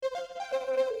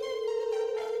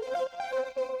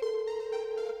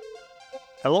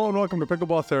Hello and welcome to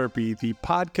Pickleball Therapy, the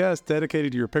podcast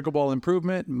dedicated to your pickleball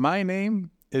improvement. My name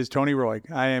is Tony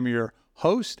Roig. I am your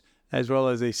host, as well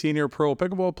as a senior pro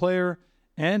pickleball player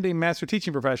and a master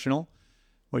teaching professional,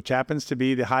 which happens to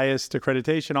be the highest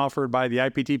accreditation offered by the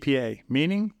IPTPA,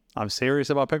 meaning I'm serious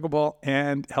about pickleball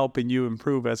and helping you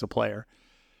improve as a player.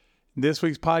 In this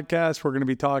week's podcast, we're going to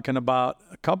be talking about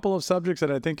a couple of subjects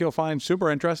that I think you'll find super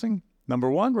interesting.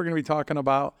 Number one, we're going to be talking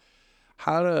about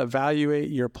how to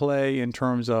evaluate your play in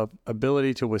terms of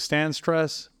ability to withstand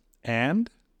stress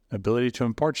and ability to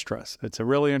impart stress. It's a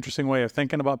really interesting way of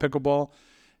thinking about pickleball,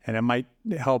 and it might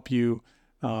help you,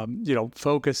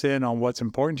 focus in on what's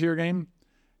important to your game.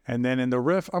 And then in the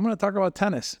riff, I'm going to talk about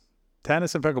tennis and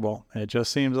pickleball. It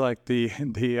just seems like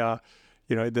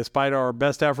despite our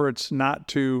best efforts not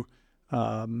to,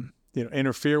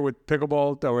 interfere with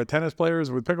pickleball or tennis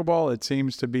players with pickleball, it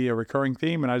seems to be a recurring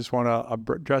theme. And I just want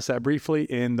to address that briefly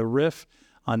in the riff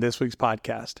on this week's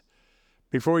podcast.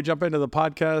 Before we jump into the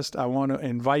podcast, I want to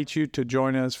invite you to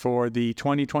join us for the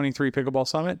 2023 Pickleball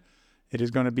Summit. It is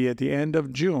going to be at the end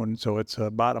of June, so it's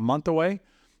about a month away.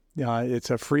 It's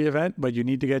a free event, but you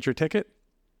need to get your ticket.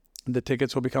 The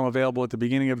tickets will become available at the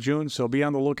beginning of June, so be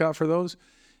on the lookout for those.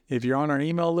 If you're on our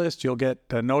email list, you'll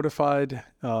get notified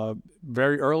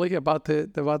very early about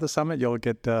the summit. You'll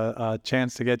get a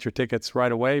chance to get your tickets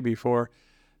right away before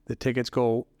the tickets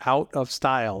go out of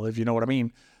style, if you know what I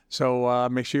mean. So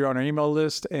make sure you're on our email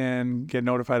list and get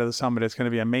notified of the summit. It's going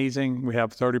to be amazing. We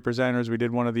have 30 presenters. We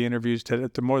did one of the interviews to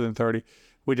more than 30.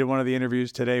 We did one of the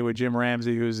interviews today with Jim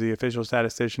Ramsey, who's the official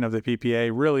statistician of the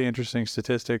PPA. Really interesting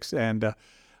statistics, and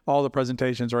all the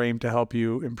presentations are aimed to help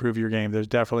you improve your game. There's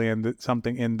definitely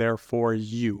something in there for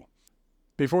you.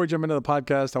 Before we jump into the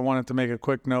podcast, I wanted to make a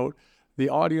quick note. The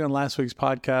audio in last week's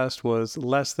podcast was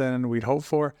less than we'd hoped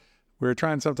for. We were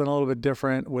trying something a little bit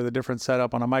different with a different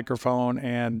setup on a microphone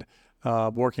and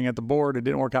working at the board. It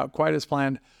didn't work out quite as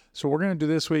planned. So what we're going to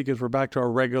do this week is we're back to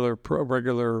our regular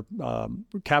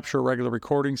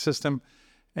recording system.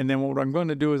 And then what I'm going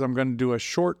to do is I'm going to do a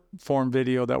short form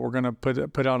video that we're going to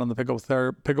put out on the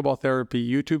Pickleball Therapy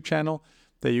YouTube channel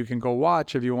that you can go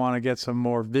watch if you want to get some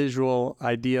more visual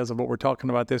ideas of what we're talking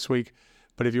about this week.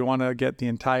 But if you want to get the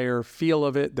entire feel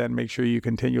of it, then make sure you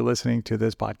continue listening to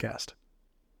this podcast.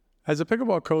 As a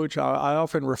pickleball coach, I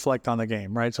often reflect on the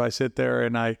game, right? So I sit there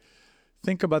and I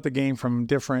think about the game from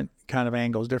different kind of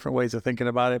angles, different ways of thinking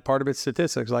about it. Part of it's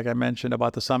statistics, like I mentioned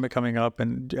about the summit coming up,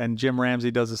 and Jim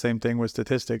Ramsey does the same thing with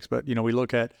statistics. But, we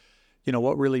look at,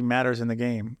 what really matters in the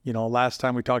game. Last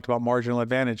time we talked about marginal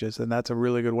advantages, and that's a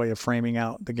really good way of framing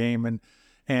out the game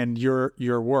and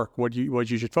your work, what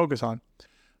you should focus on.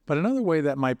 But another way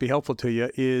that might be helpful to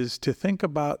you is to think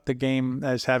about the game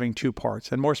as having two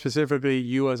parts, and more specifically,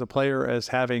 you as a player as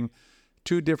having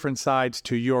two different sides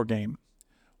to your game.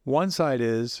 One side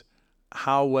is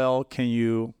how well can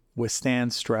you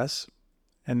withstand stress?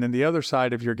 And then the other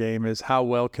side of your game is how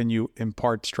well can you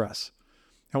impart stress?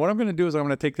 And what I'm going to do is I'm going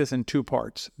to take this in two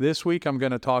parts. This week, I'm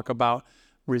going to talk about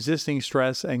resisting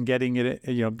stress and getting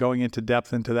it, going into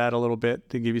depth into that a little bit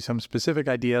to give you some specific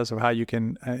ideas of how you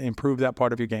can improve that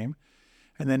part of your game.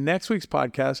 And then next week's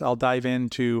podcast, I'll dive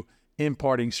into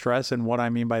imparting stress and what I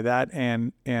mean by that,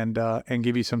 and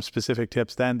give you some specific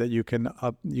tips then that you can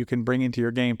bring into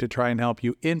your game to try and help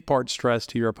you impart stress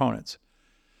to your opponents.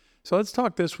 So let's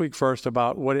talk this week first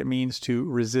about what it means to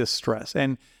resist stress.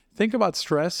 And think about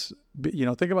stress,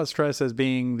 as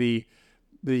being the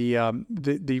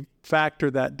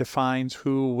factor that defines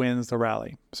who wins the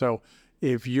rally. So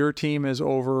if your team is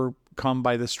overcome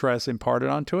by the stress imparted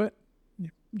onto it,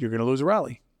 you're going to lose a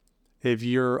rally. If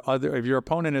your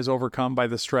opponent is overcome by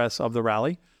the stress of the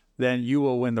rally, then you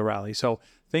will win the rally. So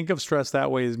think of stress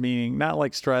that way as meaning not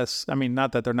like stress. I mean,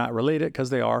 not that they're not related, because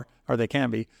they are, or they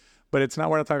can be, but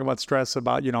we're not talking about stress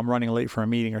about, I'm running late for a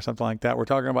meeting or something like that. We're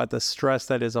talking about the stress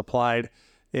that is applied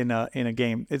in a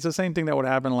game. It's the same thing that would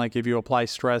happen like if you apply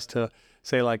stress to,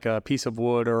 say, like a piece of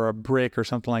wood or a brick or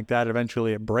something like that.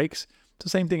 Eventually it breaks. It's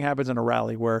the same thing happens in a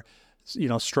rally where,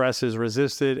 stress is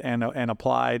resisted and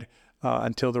applied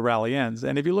until the rally ends.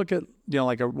 And if you look at,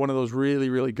 one of those really,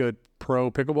 really good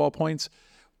pro pickleball points,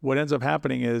 what ends up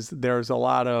happening is there's a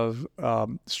lot of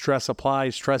stress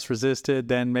applied, stress resisted.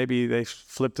 Then maybe they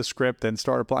flip the script and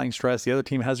start applying stress. The other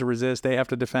team has to resist. They have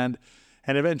to defend.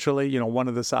 And eventually, one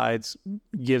of the sides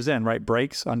gives in, right?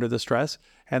 Breaks under the stress,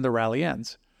 and the rally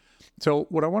ends. So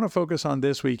what I want to focus on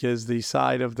this week is the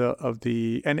side of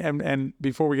the and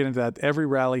before we get into that, every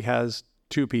rally has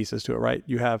two pieces to it, right?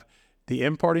 You have the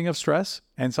imparting of stress,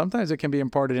 and sometimes it can be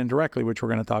imparted indirectly, which we're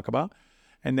going to talk about.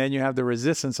 And then you have the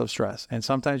resistance of stress. And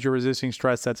sometimes you're resisting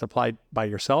stress that's applied by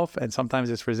yourself, and sometimes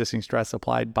it's resisting stress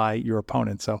applied by your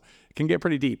opponent. So it can get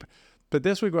pretty deep. But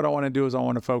this week, what I want to do is I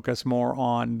want to focus more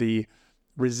on the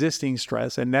resisting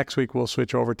stress. And next week, we'll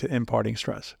switch over to imparting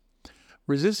stress.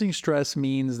 Resisting stress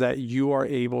means that you are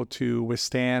able to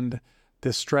withstand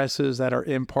the stresses that are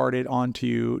imparted onto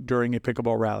you during a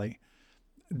pickleball rally.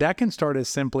 That can start as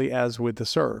simply as with the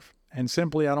serve. And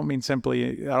simply, I don't mean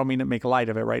to make light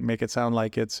of it, right? Make it sound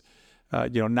like it's,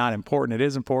 not important. It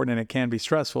is important, and it can be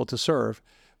stressful to serve.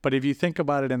 But if you think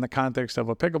about it in the context of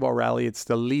a pickleball rally, it's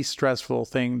the least stressful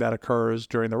thing that occurs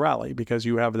during the rally because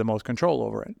you have the most control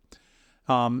over it.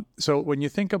 So when you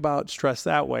think about stress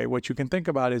that way, what you can think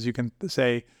about is you can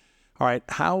say, all right,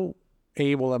 how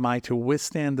able am I to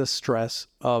withstand the stress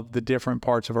of the different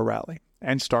parts of a rally?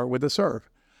 And start with the serve.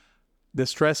 The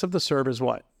stress of the serve is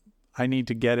what? I need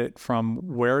to get it from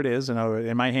where it is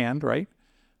in my hand, right?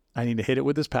 I need to hit it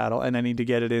with this paddle, and I need to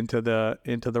get it into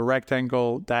the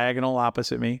rectangle diagonal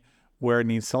opposite me where it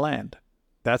needs to land.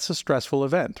 That's a stressful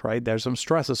event, right? There's some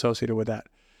stress associated with that.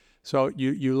 So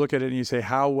you look at it and you say,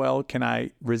 how well can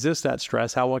I resist that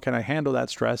stress? How well can I handle that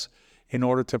stress in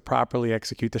order to properly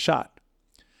execute the shot?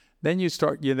 Then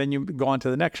you go on to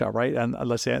the next shot, right? And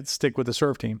let's say stick with the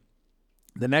serve team.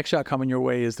 The next shot coming your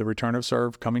way is the return of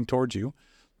serve coming towards you.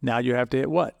 Now you have to hit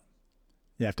what?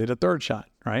 You have to hit a third shot,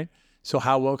 right? So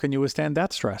how well can you withstand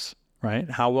that stress, right?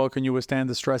 How well can you withstand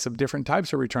the stress of different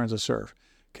types of returns of serve?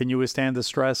 Can you withstand the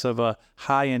stress of a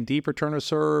high and deep return of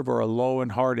serve, or a low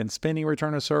and hard and spinning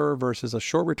return of serve versus a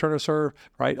short return of serve,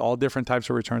 right? All different types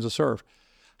of returns of serve.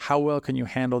 How well can you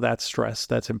handle that stress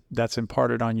that's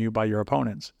imparted on you by your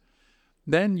opponents?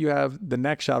 Then you have the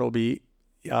next shot will be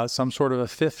some sort of a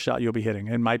fifth shot you'll be hitting.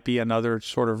 It might be another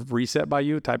sort of reset by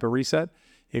you, type of reset.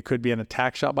 It could be an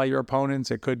attack shot by your opponents.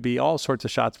 It could be all sorts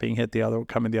of shots being hit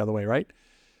coming the other way, right?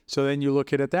 So then you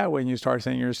look at it that way and you start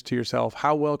saying to yourself,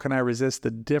 how well can I resist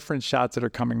the different shots that are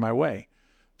coming my way?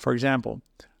 For example,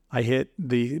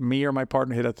 me or my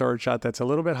partner hit a third shot that's a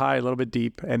little bit high, a little bit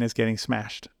deep, and it's getting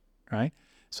smashed, right?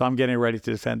 So I'm getting ready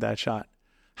to defend that shot.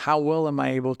 How well am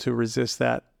I able to resist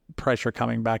that pressure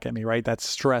coming back at me, right? That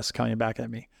stress coming back at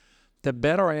me. The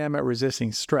better I am at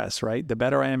resisting stress, right? The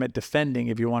better I am at defending,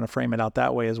 if you want to frame it out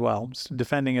that way as well.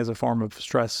 Defending is a form of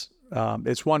stress.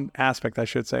 It's one aspect, I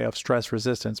should say, of stress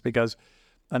resistance, because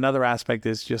another aspect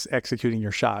is just executing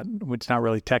your shot, which is not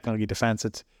really technically defense.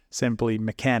 It's simply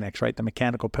mechanics, right? The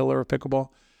mechanical pillar of pickleball.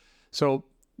 So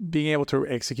being able to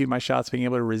execute my shots, being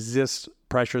able to resist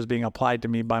pressures being applied to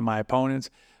me by my opponents,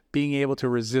 being able to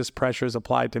resist pressures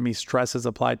applied to me, stresses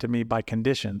applied to me by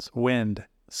conditions, wind,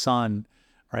 sun,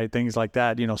 right? Things like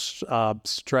that,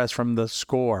 stress from the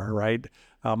score, right?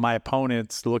 My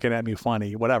opponent's looking at me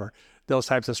funny, whatever. Those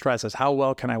types of stresses. How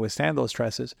well can I withstand those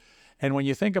stresses? And when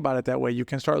you think about it that way, you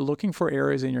can start looking for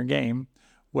areas in your game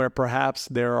where perhaps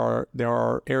there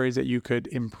are areas that you could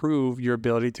improve your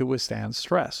ability to withstand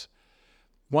stress.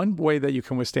 One way that you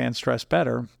can withstand stress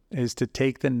better is to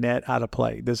take the net out of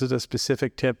play. This is a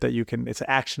specific tip it's an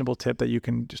actionable tip that you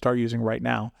can start using right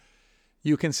now.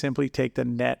 You can simply take the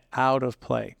net out of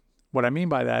play. What I mean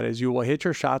by that is you will hit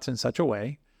your shots in such a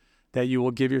way that you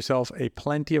will give yourself a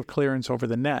plenty of clearance over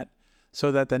the net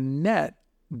so that the net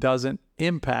doesn't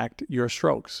impact your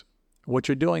strokes. What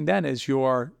you're doing then is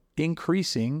you're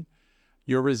increasing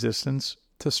your resistance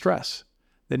to stress.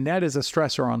 The net is a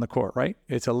stressor on the court, right?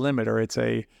 It's a limiter.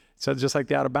 It's just like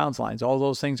the out of bounds lines. All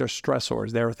those things are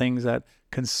stressors. There are things that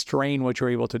constrain what you're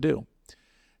able to do.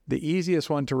 The easiest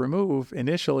one to remove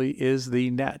initially is the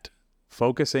net.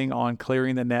 Focusing on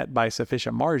clearing the net by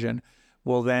sufficient margin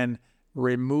will then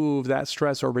remove that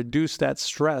stress or reduce that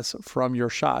stress from your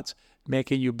shots,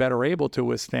 making you better able to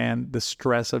withstand the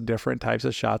stress of different types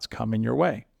of shots coming your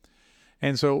way.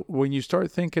 And so when you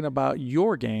start thinking about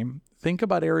your game, think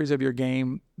about areas of your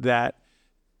game that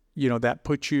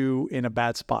put you in a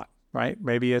bad spot, right?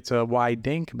 Maybe it's a wide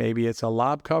dink, maybe it's a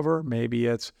lob cover, maybe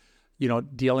it's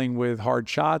dealing with hard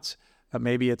shots.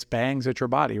 Maybe it's bangs at your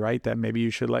body, right? That maybe you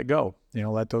should let go,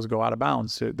 let those go out of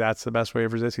bounds. So that's the best way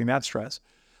of resisting that stress.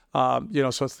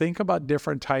 So think about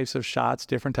different types of shots,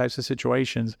 different types of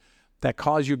situations that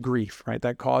cause you grief, right?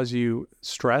 That cause you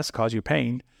stress, cause you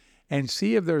pain, and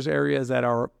see if there's areas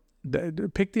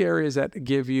pick the areas that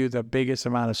give you the biggest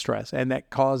amount of stress and that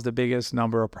cause the biggest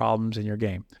number of problems in your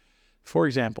game. For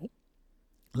example,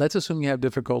 let's assume you have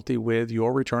difficulty with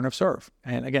your return of serve.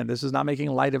 And again, this is not making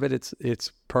light of it.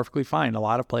 It's perfectly fine. A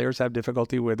lot of players have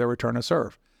difficulty with their return of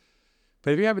serve.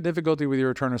 But if you have a difficulty with your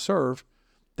return of serve,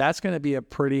 that's going to be a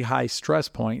pretty high stress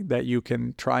point that you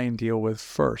can try and deal with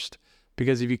first.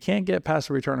 Because if you can't get past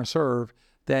the return of serve,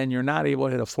 then you're not able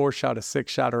to hit a 4-shot, a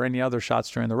 6-shot, or any other shots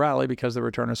during the rally because the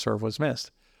return of serve was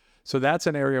missed. So that's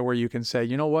an area where you can say,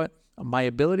 you know what, my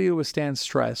ability to withstand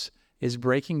stress is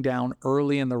breaking down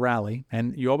early in the rally.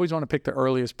 And you always want to pick the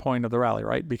earliest point of the rally,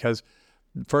 right? Because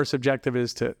the first objective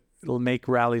is to make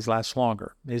rallies last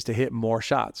longer, is to hit more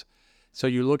shots. So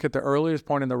you look at the earliest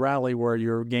point in the rally where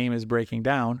your game is breaking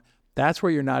down. That's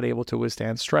where you're not able to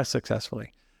withstand stress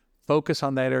successfully. Focus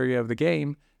on that area of the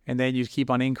game, and then you keep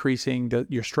on increasing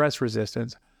your stress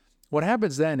resistance. What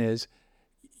happens then is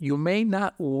you may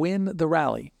not win the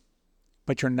rally,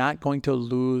 but you're not going to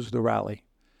lose the rally.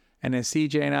 And as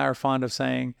CJ and I are fond of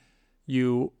saying,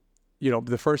 you know,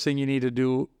 the first thing you need to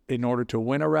do in order to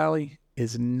win a rally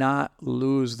is not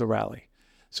lose the rally.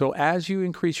 So as you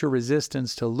increase your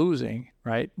resistance to losing,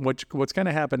 right, what's going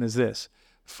to happen is this.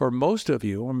 For most of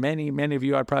you, or many of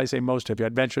you, I'd probably say most of you,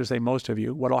 I'd venture to say most of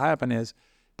you, what will happen is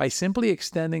by simply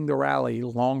extending the rally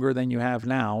longer than you have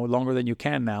now, longer than you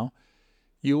can now,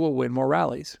 you will win more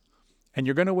rallies. And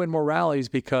you're going to win more rallies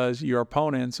because your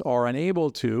opponents are unable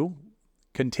to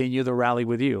continue the rally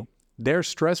with you. Their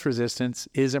stress resistance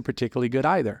isn't particularly good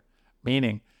either,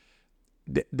 meaning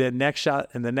the next shot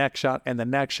and the next shot and the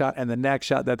next shot and the next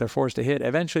shot that they're forced to hit,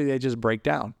 eventually they just break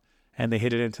down and they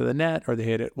hit it into the net, or they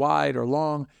hit it wide or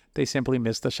long. They simply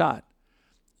miss the shot.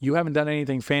 You haven't done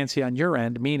anything fancy on your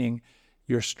end, meaning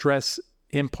your stress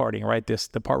imparting, right?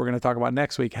 The part we're going to talk about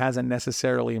next week hasn't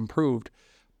necessarily improved,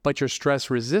 but your stress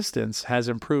resistance has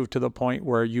improved to the point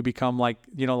where you become like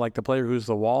the player who's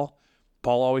the wall.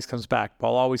 Ball always comes back.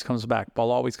 Ball always comes back.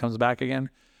 Ball always comes back again.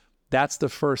 That's the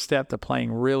first step to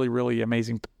playing really, really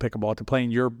amazing pickleball, to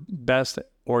playing your best,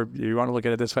 or you want to look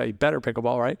at it this way, better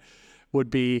pickleball, right? Would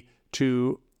be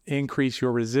to increase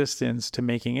your resistance to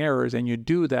making errors. And you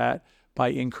do that by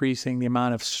increasing the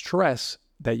amount of stress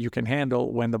that you can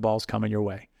handle when the ball's coming your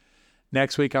way.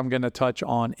 Next week, I'm going to touch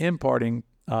on imparting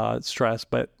stress.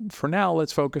 But for now,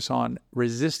 let's focus on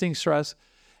resisting stress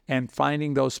and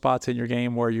finding those spots in your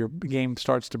game where your game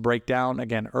starts to break down.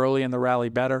 Again, early in the rally,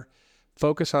 better.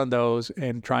 Focus on those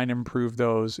and try and improve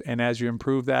those. And as you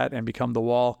improve that and become the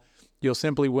wall, you'll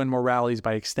simply win more rallies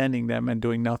by extending them and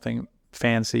doing nothing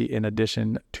fancy in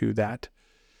addition to that.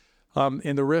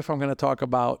 In the riff, I'm going to talk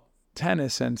about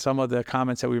tennis and some of the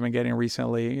comments that we've been getting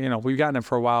recently. You know, we've gotten them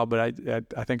for a while, but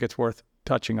I think it's worth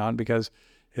touching on because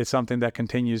it's something that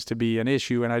continues to be an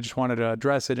issue. And I just wanted to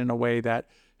address it in a way that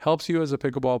helps you as a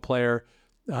pickleball player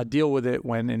deal with it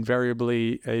when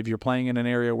invariably, if you're playing in an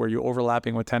area where you're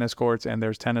overlapping with tennis courts and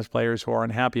there's tennis players who are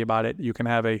unhappy about it, you can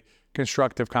have a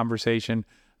constructive conversation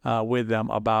with them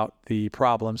about the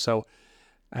problem. So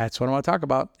that's what I want to talk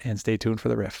about, and stay tuned for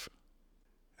the riff.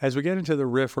 As we get into the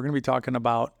riff, we're going to be talking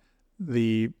about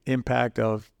the impact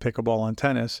of pickleball on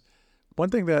tennis. One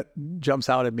thing that jumps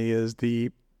out at me is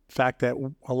the fact that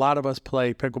a lot of us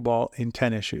play pickleball in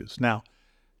tennis shoes. Now,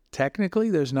 technically,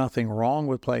 there's nothing wrong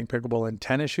with playing pickleball in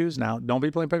tennis shoes. Now, don't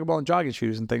be playing pickleball in jogging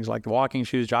shoes and things like walking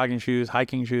shoes, jogging shoes,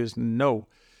 hiking shoes. No.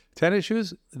 Tennis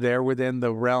shoes, they're within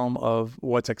the realm of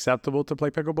what's acceptable to play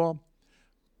pickleball.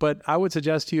 But I would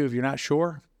suggest to you, if you're not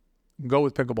sure, go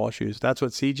with pickleball shoes. That's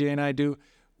what CJ and I do.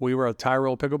 We wear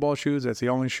Tyrell pickleball shoes. That's the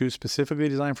only shoe specifically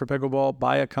designed for pickleball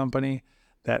by a company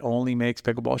that only makes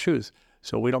pickleball shoes.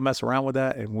 So we don't mess around with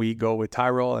that, and we go with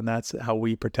Tyrell, and that's how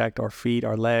we protect our feet,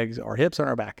 our legs, our hips, and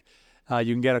our back.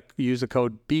 You can use the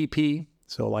code BP,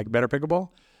 so like Better Pickleball,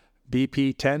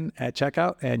 BP10 at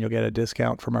checkout, and you'll get a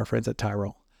discount from our friends at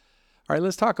Tyrell. All right,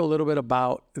 let's talk a little bit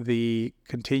about the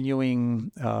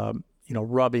continuing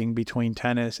rubbing between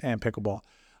tennis and pickleball.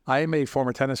 I am a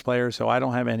former tennis player, so I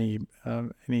don't have any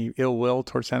ill will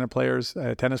towards tennis players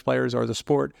or the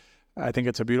sport. I think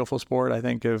it's a beautiful sport. I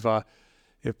think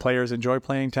if players enjoy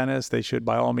playing tennis, they should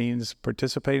by all means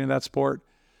participate in that sport.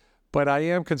 But I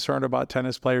am concerned about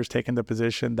tennis players taking the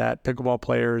position that pickleball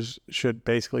players should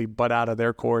basically butt out of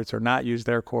their courts or not use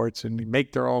their courts and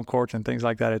make their own courts and things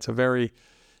like that. It's a very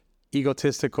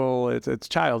egotistical, it's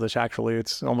childish actually.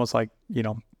 It's almost like,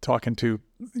 talking to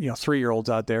 3-year-olds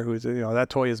out there who's, that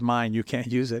toy is mine, you can't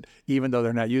use it, even though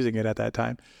they're not using it at that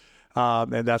time.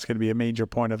 And that's going to be a major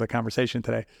point of the conversation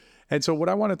today. And so what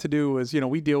I wanted to do is,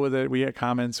 we deal with it. We get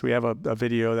comments. We have a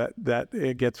video that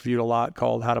it gets viewed a lot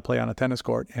called How to Play on a Tennis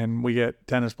Court. And we get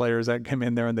tennis players that come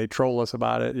in there and they troll us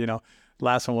about it.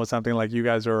 Last one was something like, you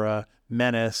guys are a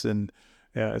menace, and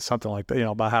something like that,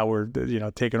 about how we're,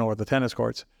 taking over the tennis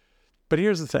courts. But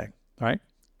here's the thing, all right?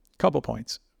 Couple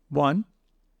points. One,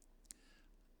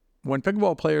 when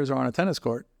pickleball players are on a tennis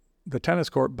court, the tennis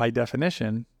court by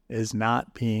definition is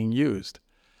not being used.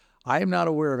 I am not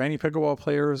aware of any pickleball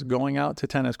players going out to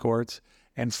tennis courts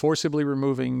and forcibly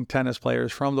removing tennis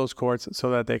players from those courts so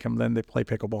that they play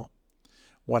pickleball.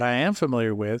 What I am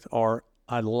familiar with are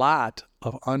a lot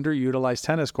of underutilized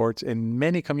tennis courts in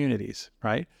many communities,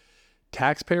 right?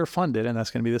 Taxpayer funded, and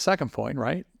that's going to be the second point,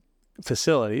 right?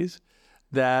 Facilities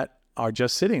that are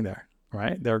just sitting there,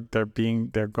 right? They're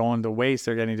going to waste.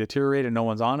 They're getting deteriorated. No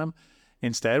one's on them.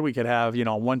 Instead, we could have,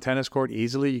 one tennis court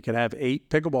easily. You could have 8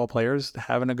 pickleball players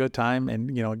having a good time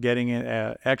and, getting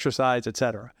exercise,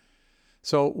 etc.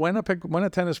 So when a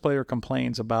tennis player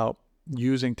complains about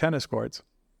using tennis courts,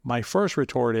 my first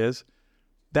retort is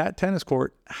that tennis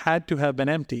court had to have been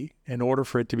empty in order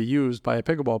for it to be used by a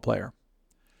pickleball player.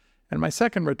 And my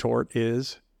second retort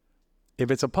is, if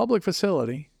it's a public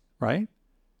facility, right,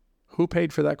 who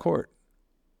paid for that court?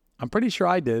 I'm pretty sure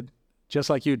I did, just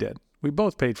like you did. We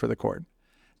both paid for the court.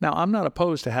 Now, I'm not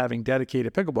opposed to having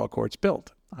dedicated pickleball courts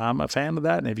built. I'm a fan of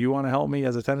that, and if you want to help me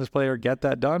as a tennis player get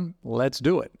that done, let's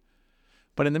do it.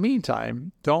 But in the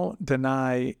meantime, don't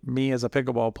deny me as a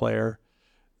pickleball player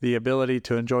the ability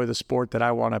to enjoy the sport that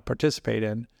I want to participate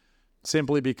in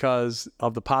simply because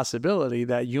of the possibility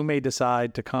that you may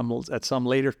decide to come at some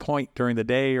later point during the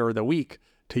day or the week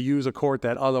to use a court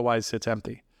that otherwise sits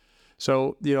empty.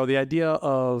 So, the idea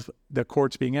of the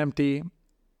courts being empty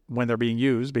when they're being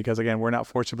used, because again, we're not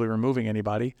forcibly removing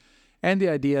anybody, and the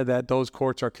idea that those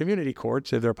courts are community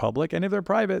courts if they're public, and if they're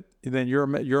private, then you're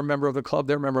a member of the club,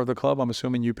 they're a member of the club. I'm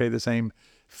assuming you pay the same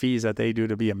fees that they do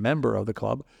to be a member of the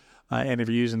club. And if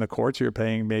you're using the courts, you're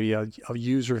paying maybe a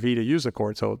user fee to use the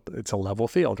court. So it's a level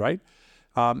field, right?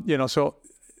 So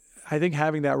I think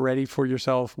having that ready for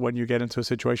yourself when you get into a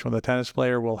situation with a tennis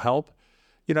player will help.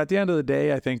 At the end of the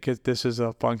day, I think this is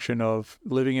a function of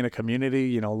living in a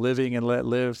community, living and let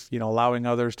live, allowing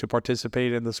others to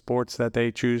participate in the sports that they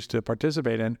choose to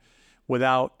participate in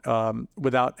without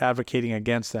advocating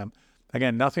against them.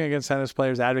 Again, nothing against tennis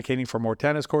players advocating for more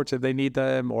tennis courts if they need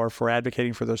them or for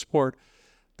advocating for their sport.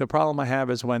 The problem I have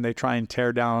is when they try and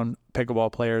tear down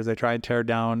pickleball players, they try and tear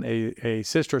down a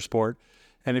sister sport.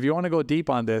 And if you want to go deep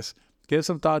on this, give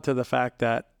some thought to the fact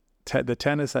that the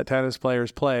tennis that tennis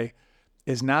players play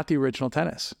is not the original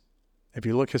tennis. If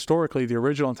you look historically, the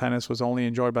original tennis was only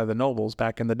enjoyed by the nobles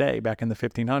back in the day, back in the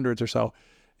 1500s or so,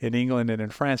 in England and in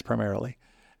France primarily.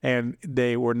 And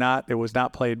it was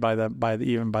not played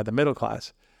even by the middle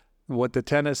class. What the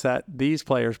tennis that these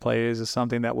players play is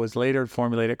something that was later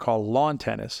formulated called lawn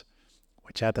tennis,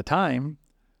 which at the time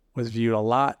was viewed a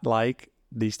lot like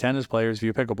these tennis players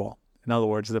view pickleball. In other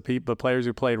words, the players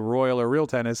who played royal or real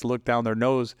tennis looked down their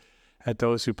nose at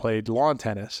those who played lawn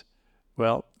tennis.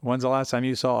 Well, when's the last time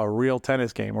you saw a real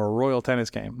tennis game or a royal tennis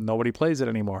game? Nobody plays it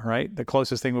anymore, right? The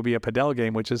closest thing would be a padel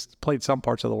game, which is played some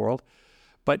parts of the world.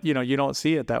 But, you don't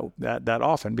see it that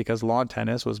often because lawn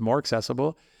tennis was more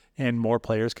accessible and more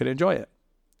players could enjoy it.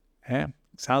 Yeah,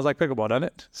 sounds like pickleball, doesn't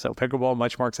it? So pickleball,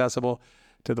 much more accessible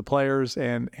to the players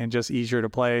and just easier to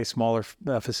play, smaller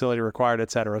facility required,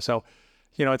 et cetera. So,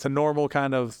 it's a normal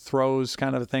kind of throws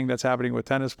kind of thing that's happening with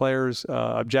tennis players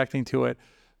objecting to it.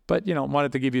 But,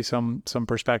 wanted to give you some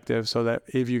perspective so that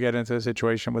if you get into a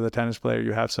situation with a tennis player,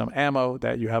 you have some ammo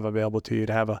that you have available to you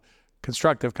to have a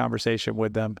constructive conversation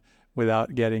with them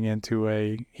without getting into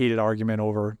a heated argument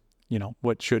over,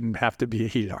 what shouldn't have to be a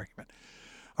heated argument.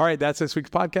 All right, that's this week's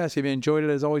podcast. If you enjoyed it,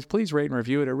 as always, please rate and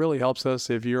review it. It really helps us.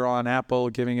 If you're on Apple,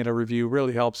 giving it a review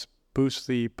really helps boost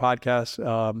the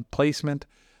podcast placement.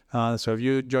 So if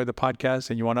you enjoyed the podcast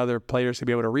and you want other players to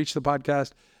be able to reach the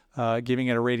podcast, giving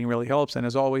it a rating really helps. And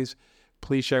as always,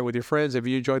 please share it with your friends. If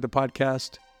you enjoyed the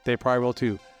podcast, they probably will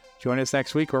too. Join us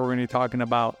next week where we're going to be talking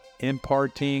about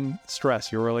imparting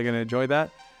stress. You're really going to enjoy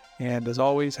that. And as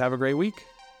always, have a great week,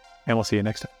 and we'll see you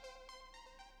next time.